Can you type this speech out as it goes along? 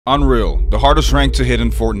Unreal, the hardest rank to hit in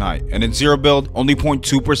Fortnite, and in Zero Build, only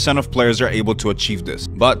 0.2% of players are able to achieve this.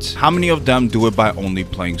 But how many of them do it by only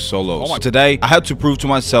playing solos? Today, I had to prove to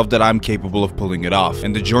myself that I'm capable of pulling it off,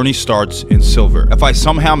 and the journey starts in Silver. If I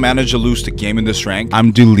somehow manage to lose the game in this rank, I'm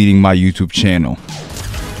deleting my YouTube channel.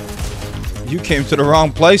 You came to the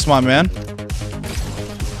wrong place, my man.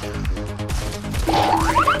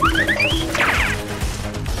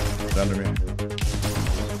 Under me.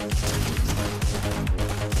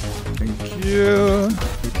 Thank you.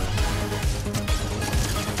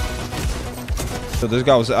 So this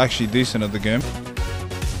guy was actually decent at the game.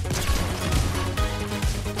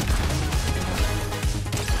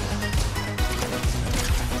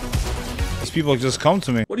 These people just come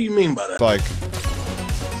to me. What do you mean by that? Like,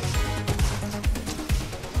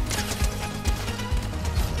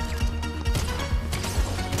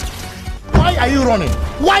 why are you running?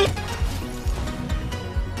 Why?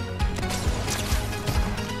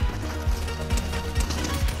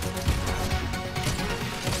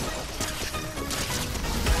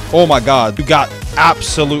 oh my god, you got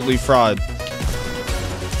absolutely fried.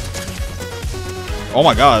 Oh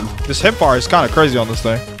my god, this hip bar is kind of crazy on this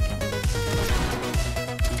thing.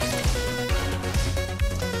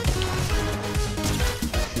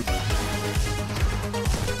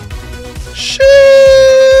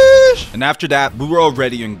 Sheesh! And after that, we were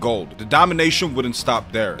already in gold. The domination wouldn't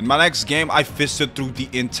stop there. In my next game, I fisted through the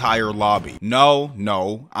entire lobby.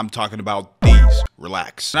 No, I'm talking about these.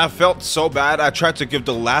 Relax. And I felt so bad, I tried to give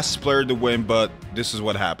the last player the win, but this is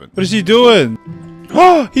what happened. What is he doing?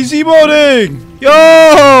 Oh, he's emoting!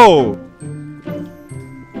 Yo!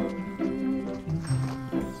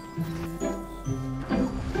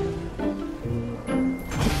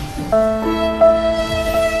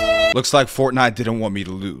 Looks like Fortnite didn't want me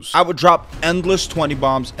to lose. I would drop endless 20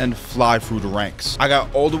 bombs and fly through the ranks. I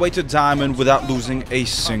got all the way to Diamond without losing a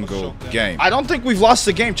single game. I don't think we've lost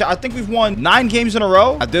a game, chat. I think we've won 9 games in a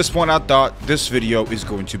row. At this point, I thought this video is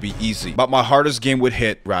going to be easy, but my hardest game would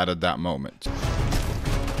hit right at that moment.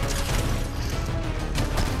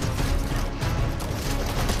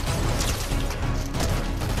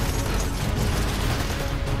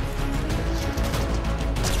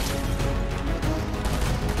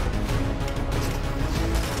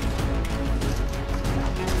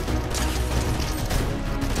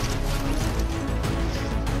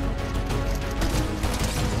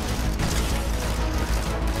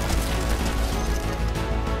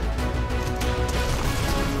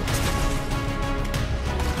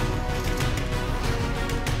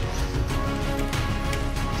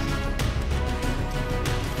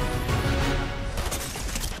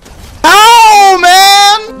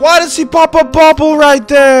 Why does he pop a bubble right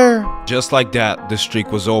there? Just like that, the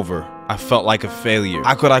streak was over. I felt like a failure.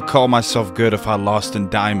 How could I call myself good if I lost in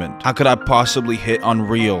Diamond? How could I possibly hit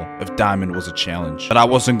Unreal if Diamond was a challenge? But I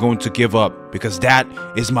wasn't going to give up, because that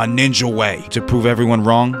is my ninja way. To prove everyone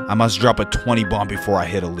wrong, I must drop a 20 bomb before I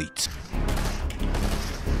hit Elite.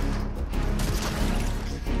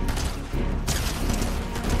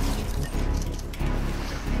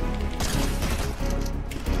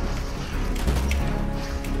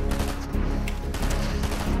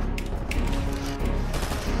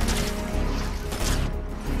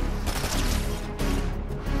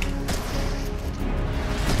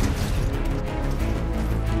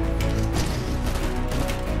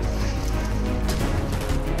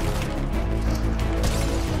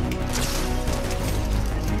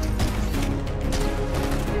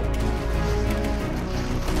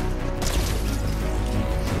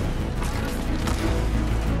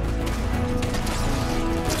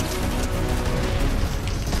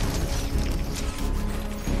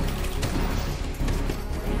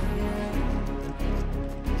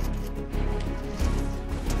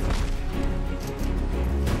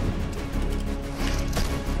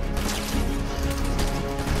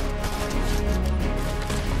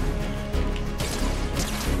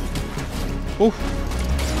 Oof.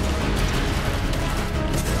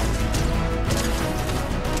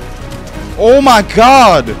 Oh my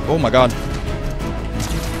god! Oh my god.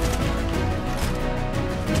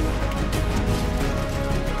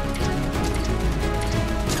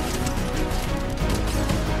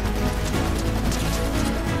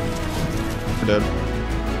 We're dead.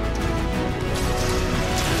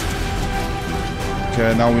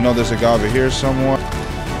 Okay, now we know there's a guy over here somewhere.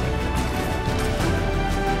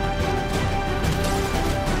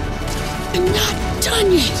 I'm not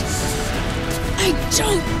done yet. I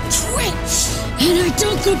don't quit, and I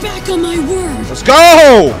don't go back on my word. Let's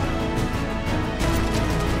go!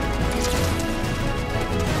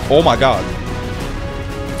 Oh my god.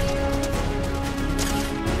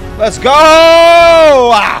 Let's go!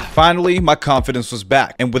 Ah! Finally, my confidence was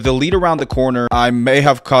back. And with the lead around the corner, I may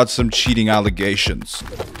have caught some cheating allegations.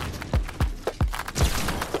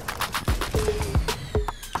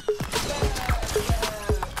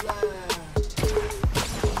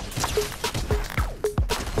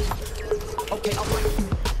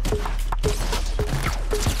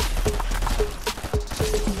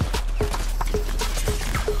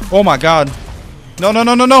 Oh my god. No, no,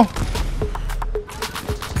 no, no, no.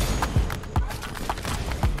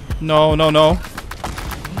 No, no, no.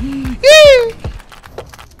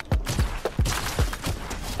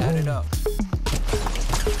 Add it up.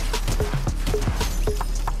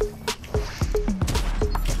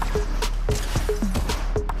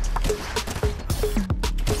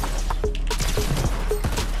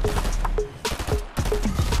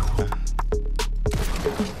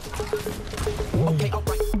 Okay, all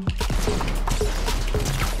right.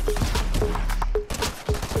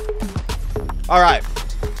 All right.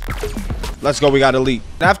 Let's go. We got elite.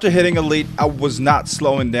 After hitting elite, I was not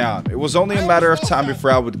slowing down. It was only a matter of time before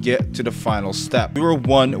I would get to the final step. We were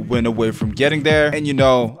one win away from getting there, and you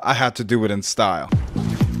know, I had to do it in style.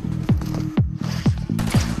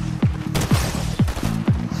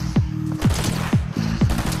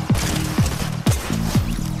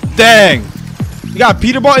 Dang! You got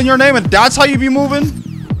Peterball in your name and that's how you be moving?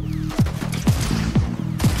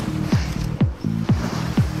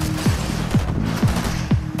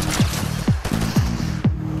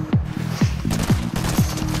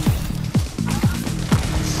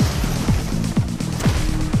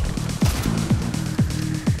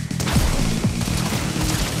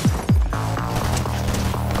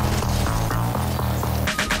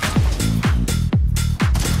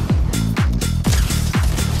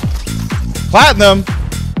 Platinum.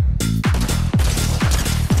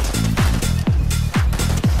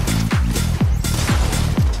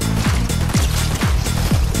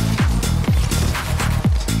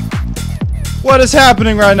 What is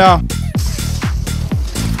happening right now?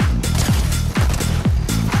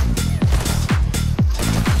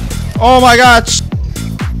 Oh my gosh.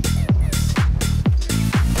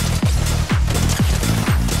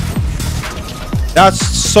 That's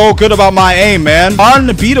so good about my aim, man.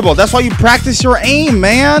 Unbeatable. That's why you practice your aim,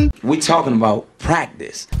 man. We talking about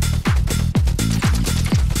practice.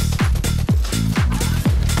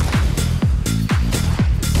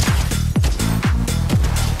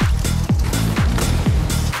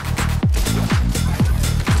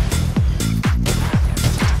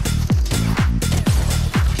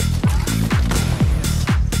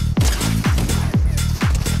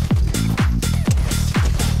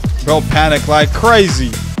 Bro, panic like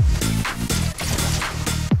crazy.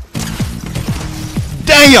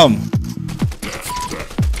 Damn!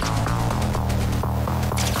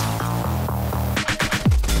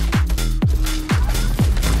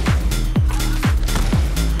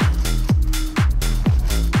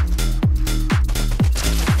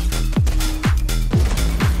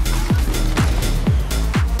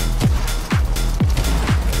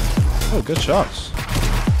 Oh, good shots.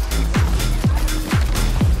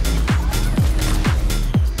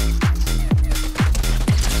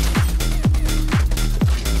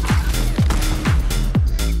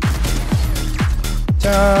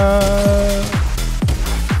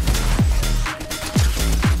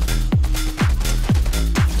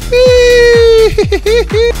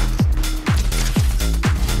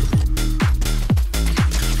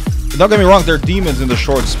 Don't get me wrong, there are demons in the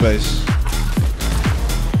short space.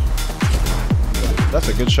 That's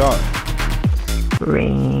a good shot.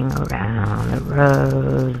 Ring around the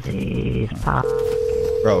roses, pop.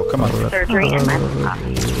 Bro, come on. Surgery in my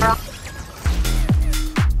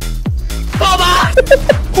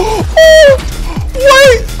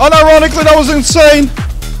Wait! Unironically, that was insane.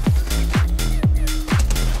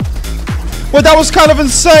 Wait, that was kind of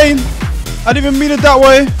insane. I didn't even mean it that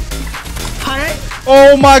way.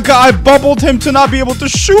 Oh my god, I bubbled him to not be able to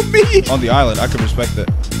shoot me. On the island, I can respect it.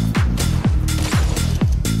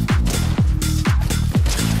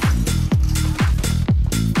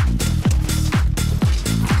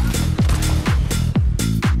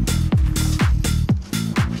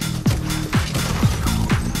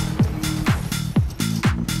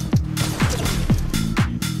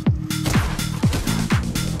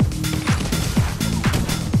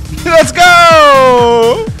 Let's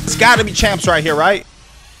go! It's gotta be champs right here, right?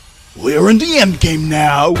 We're in the end game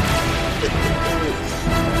now.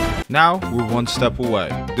 Now we're one step away.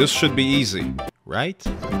 This should be easy, right?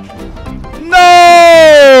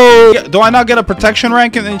 No! Do I not get a protection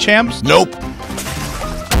rank in champs? Nope.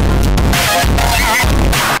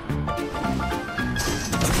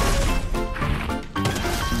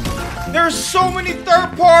 so many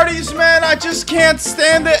third parties, man. I just can't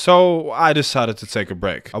stand it. So I decided to take a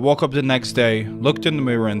break. I woke up the next day, looked in the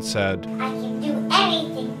mirror and said, I can do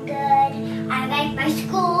anything good. I like my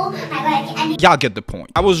school. I like any. y'all get the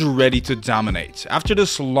point. I was ready to dominate. After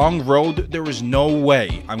this long road, there is no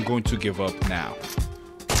way I'm going to give up now.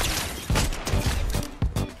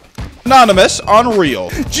 Anonymous,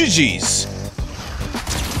 unreal. GG's.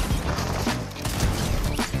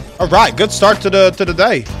 All right, good start to the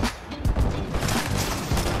day.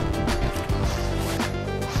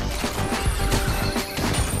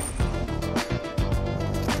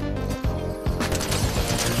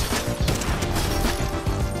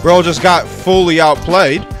 Bro just got fully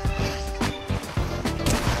outplayed.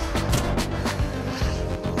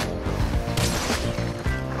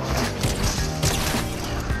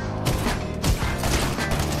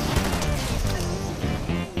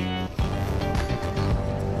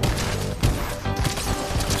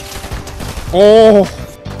 Oh.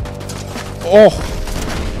 Oh.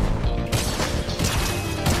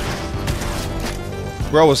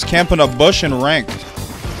 Bro was camping a bush and ranked.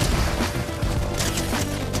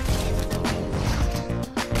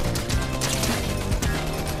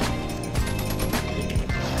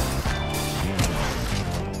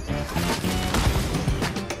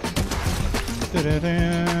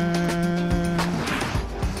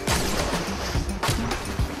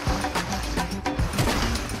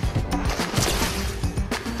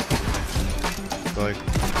 Like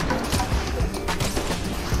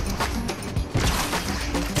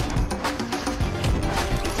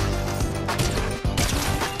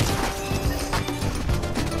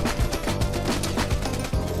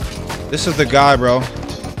this is the guy, bro.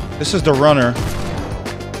 This is the runner.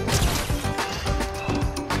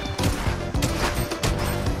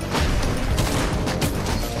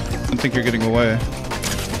 I think you're getting away.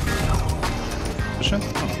 Position?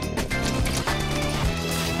 Oh.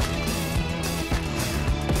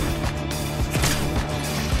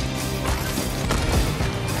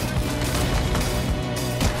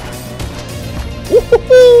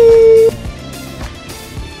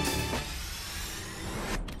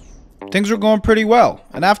 Things were going pretty well,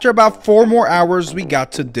 and after about 4 more hours, we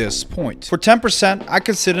got to this point. For 10%, I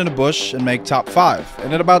could sit in a bush and make top 5,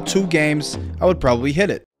 and in about 2 games, I would probably hit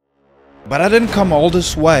it. But I didn't come all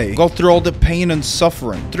this way, go through all the pain and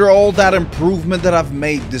suffering, through all that improvement that I've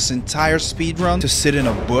made this entire speedrun to sit in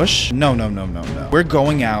a bush. No. We're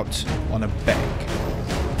going out on a bang.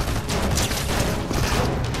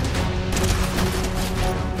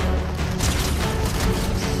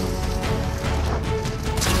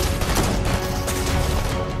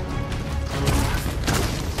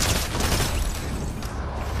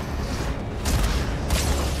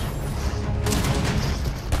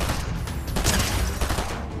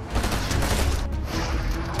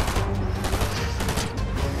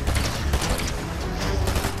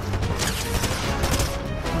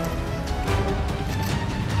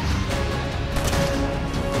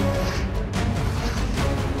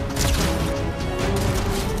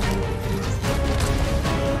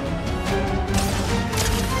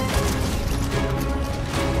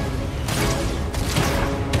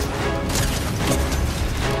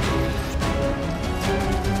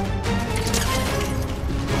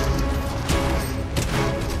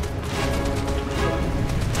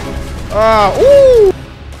 Ooh!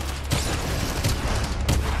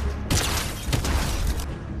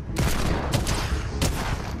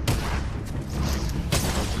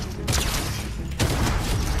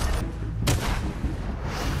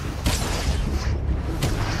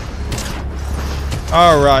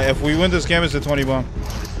 All right, if we win this game, it's a 20 bomb.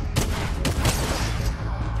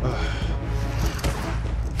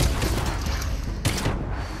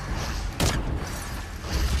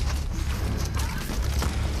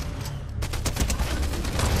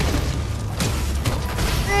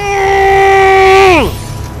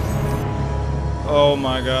 Oh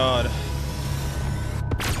my god.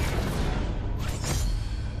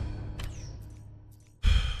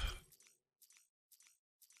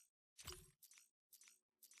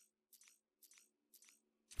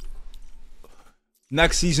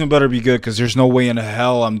 Next season better be good, because there's no way in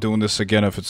hell I'm doing this again if it's